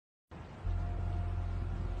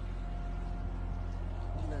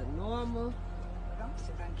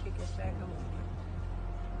if I can kick it back over.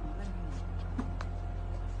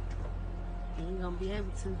 You ain't gonna be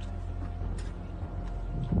able to.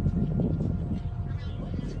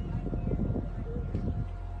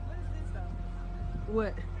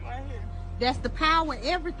 What? Right here. That's the power,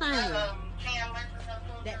 everything.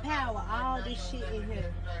 That power, all this shit in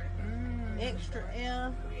here. Extra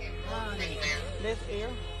air. All that. That's air.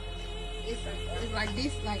 It's like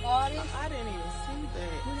this, like all this. I didn't even see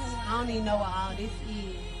that. I don't even know what all this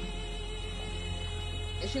is.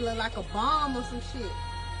 It should look like a bomb or some shit.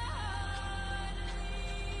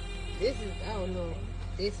 This is, I don't know.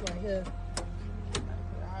 This right here.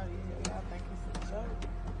 Y'all think it's a joke.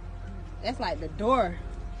 That's like the door.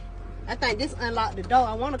 I think this unlocked the door.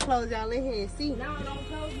 I want to close y'all in here and see. No, don't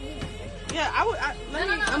close it. Yeah, I would. Let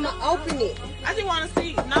me. I'm going to open it. I just want to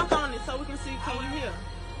see. Knock on it so we can see. Can you hear?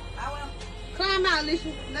 Climb out,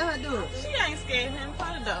 Alicia. Let her do it. She ain't scared him.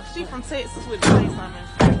 Call it though. She from Texas with the face on her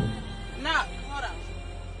face. Knock. Hold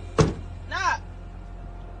on. Knock.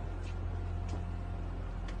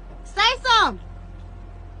 Say something.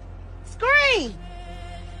 Scream.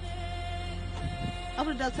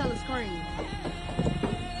 Open the door, tell her scream.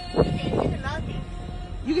 You can't hear knocking.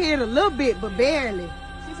 You can hear it a little bit, but barely.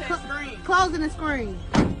 She said scream. Close it and scream.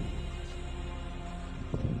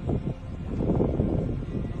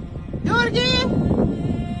 Do it again.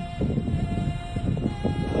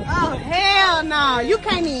 Oh, hell no. You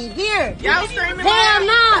can't even hear it. Y'all screaming Hell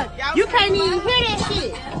loud. no. Y'all You can't screaming even loud. hear that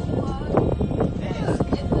shit.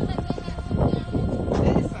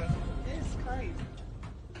 It's crazy.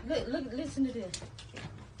 Look, listen to this.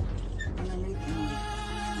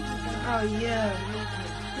 Oh, yeah.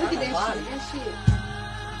 Look at that shit. That shit.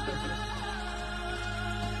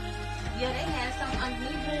 Yeah, they had some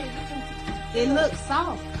underneath there. It looks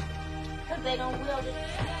soft. Because they don't weld it.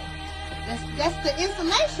 That's the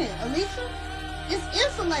insulation, Alicia. It's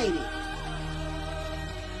insulated.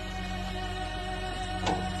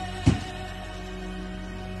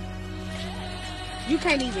 You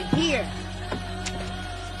can't even hear.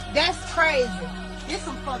 That's crazy. This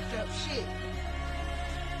some fucked up shit.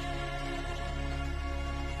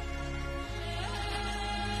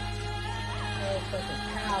 Motherfucking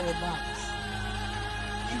power box.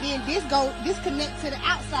 And then this connect to the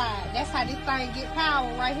outside. That's how this thing get power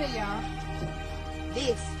right here, y'all.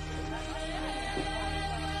 This.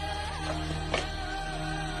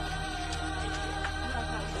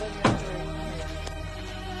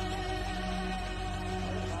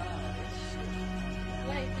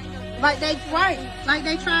 Like they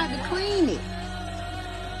tried to clean it.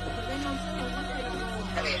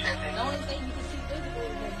 The only thing you can see visible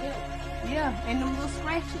is their hill. Yeah, and them little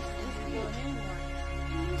scratches.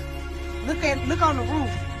 Look on the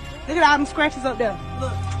roof. Look at all them scratches up there.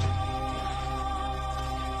 Look.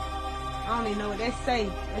 I don't even know what that say.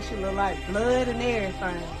 That should look like blood and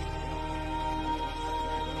everything.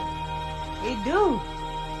 It do.